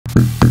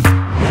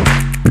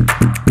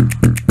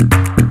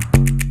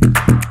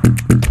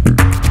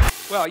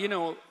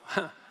Well,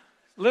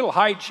 little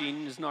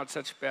hygiene is not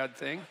such a bad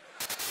thing.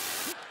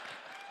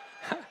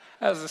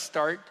 As a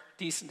start,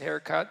 decent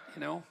haircut,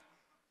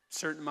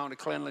 certain amount of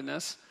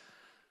cleanliness.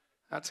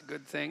 That's a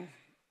good thing.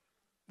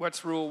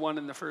 What's rule 1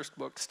 in the first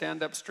book?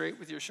 Stand up straight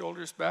with your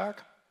shoulders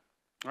back.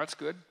 That's a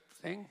good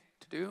thing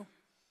to do.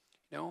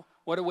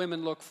 What do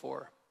women look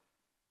for?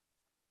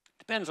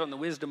 Depends on the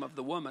wisdom of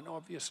the woman,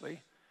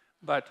 obviously.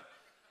 But,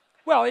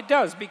 well, it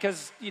does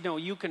because,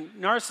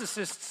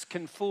 narcissists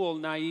can fool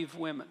naive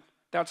women.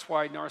 That's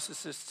why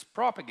narcissists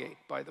propagate,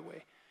 by the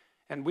way.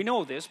 And we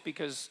know this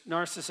because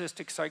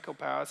narcissistic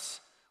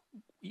psychopaths,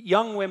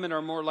 young women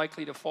are more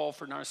likely to fall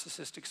for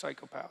narcissistic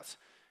psychopaths.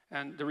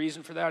 And the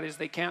reason for that is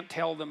they can't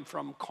tell them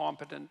from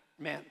competent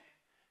men.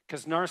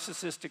 Because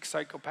narcissistic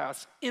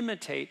psychopaths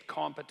imitate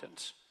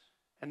competence.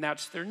 And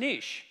that's their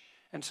niche.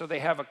 And so they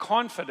have a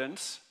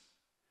confidence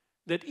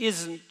that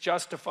isn't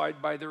justified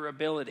by their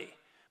ability.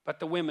 But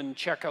the women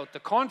check out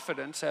the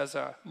confidence as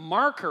a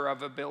marker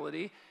of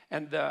ability,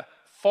 and the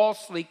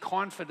falsely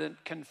confident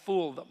can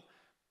fool them,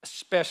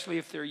 especially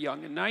if they're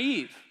young and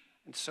naive.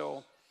 And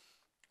so,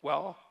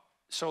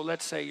 so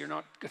let's say you're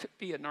not going to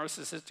be a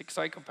narcissistic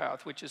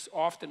psychopath, which is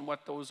often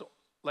what those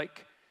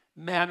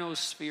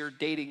manosphere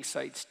dating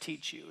sites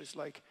teach you, is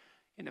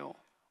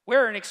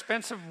wear an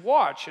expensive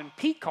watch and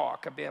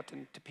peacock a bit.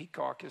 And to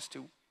peacock is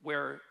to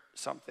wear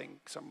something,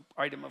 some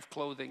item of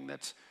clothing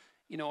that's,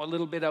 a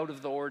little bit out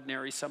of the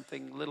ordinary,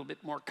 something a little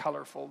bit more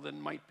colorful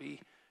than might be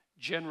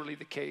generally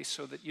the case,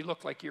 so that you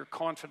look like you're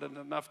confident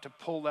enough to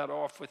pull that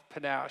off with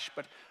panache.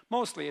 But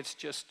mostly it's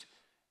just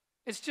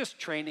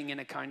training in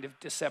a kind of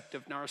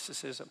deceptive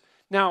narcissism.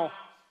 Now,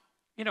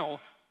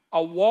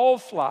 a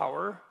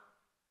wallflower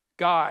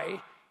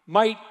guy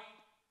might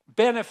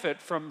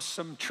benefit from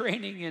some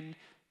training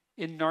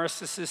in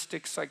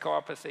narcissistic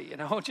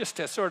psychopathy, just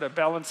to sort of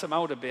balance them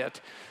out a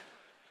bit.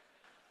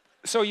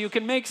 So you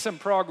can make some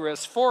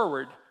progress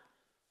forward.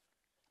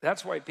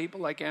 That's why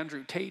people like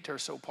Andrew Tate are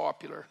so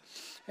popular.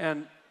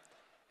 And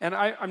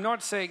I'm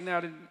not saying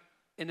that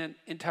in an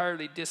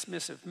entirely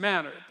dismissive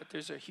manner, but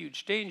there's a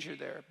huge danger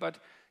there. But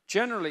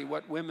generally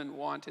what women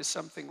want is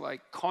something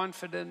like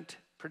confident,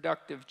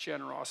 productive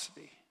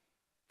generosity,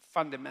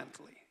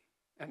 fundamentally.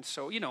 And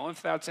so,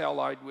 if that's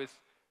allied with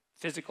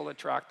physical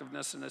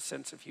attractiveness and a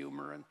sense of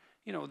humor and,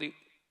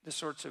 the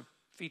sorts of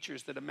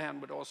features that a man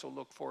would also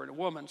look for in a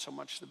woman, so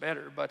much the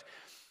better. But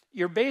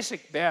your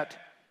basic bet,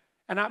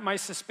 and my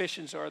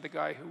suspicions are the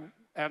guy who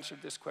answered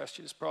this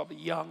question is probably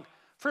young.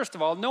 First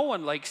of all, no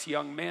one likes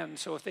young men,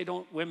 so if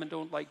women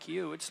don't like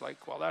you, it's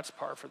like, well, that's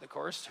par for the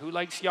course. Who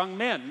likes young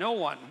men? No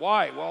one.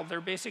 Why? Well,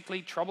 they're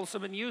basically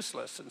troublesome and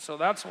useless, and so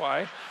that's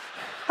why.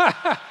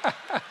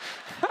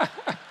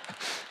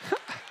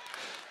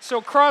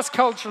 So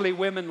cross-culturally,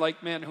 women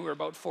like men who are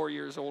about 4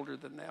 years older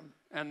than them.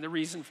 And the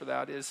reason for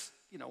that is,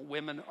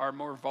 women are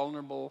more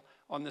vulnerable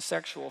on the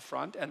sexual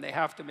front, and they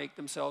have to make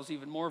themselves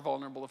even more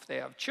vulnerable if they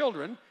have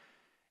children,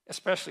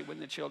 especially when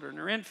the children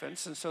are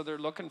infants. And so they're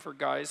looking for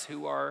guys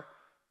who are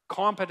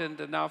competent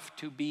enough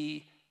to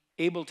be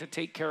able to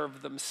take care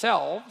of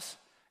themselves,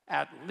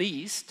 at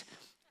least,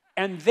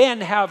 and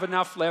then have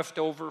enough left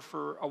over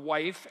for a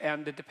wife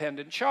and a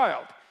dependent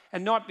child.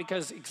 And not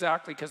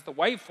exactly because the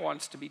wife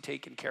wants to be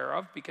taken care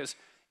of, because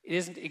it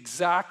isn't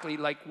exactly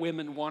like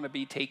women want to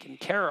be taken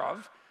care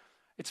of.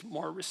 It's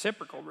more a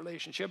reciprocal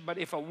relationship. But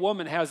if a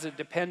woman has a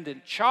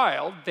dependent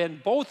child, then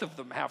both of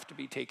them have to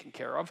be taken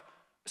care of,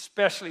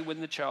 especially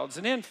when the child's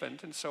an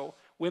infant. And so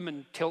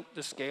women tilt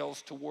the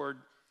scales toward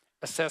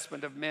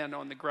assessment of men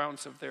on the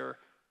grounds of their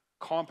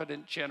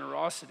competent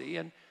generosity.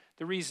 And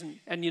the reason,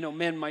 and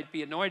men might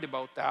be annoyed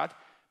about that,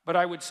 but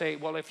I would say,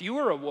 well, if you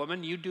were a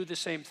woman, you'd do the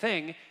same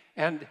thing.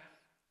 And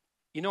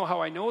you know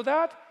how I know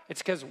that?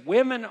 It's because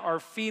women are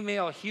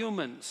female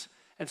humans.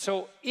 And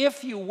so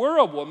if you were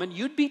a woman,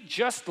 you'd be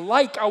just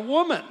like a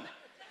woman.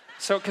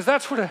 So, because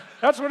that's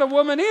what a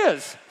woman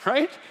is,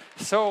 right?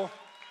 So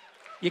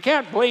you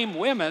can't blame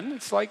women.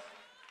 It's like,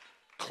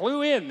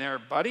 clue in there,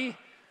 buddy.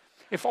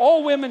 If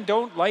all women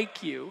don't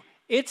like you,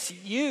 it's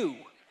you.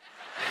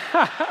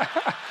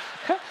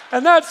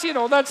 And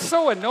that's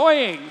so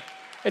annoying.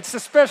 It's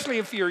especially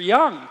if you're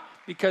young,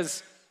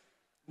 because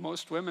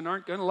most women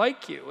aren't going to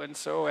like you,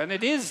 and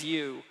it is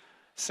you.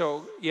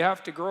 So you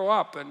have to grow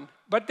up.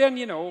 But then,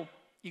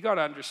 you got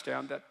to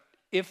understand that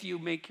if you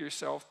make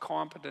yourself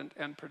competent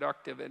and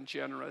productive and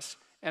generous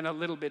and a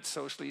little bit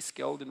socially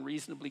skilled and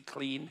reasonably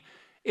clean,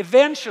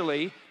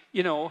 eventually,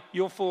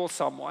 you'll fool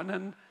someone,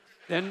 and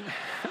then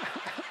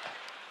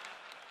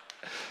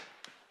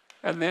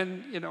and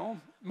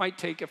then, might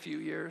take a few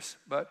years,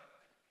 but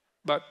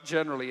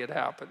generally it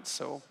happens.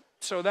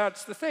 So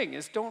that's the thing,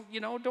 is don't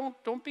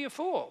be a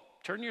fool.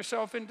 Turn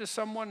yourself into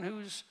someone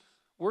who's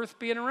worth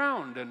being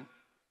around,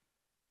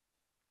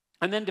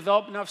 and then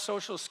develop enough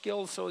social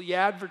skills so you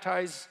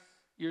advertise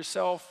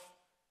yourself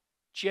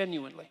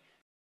genuinely.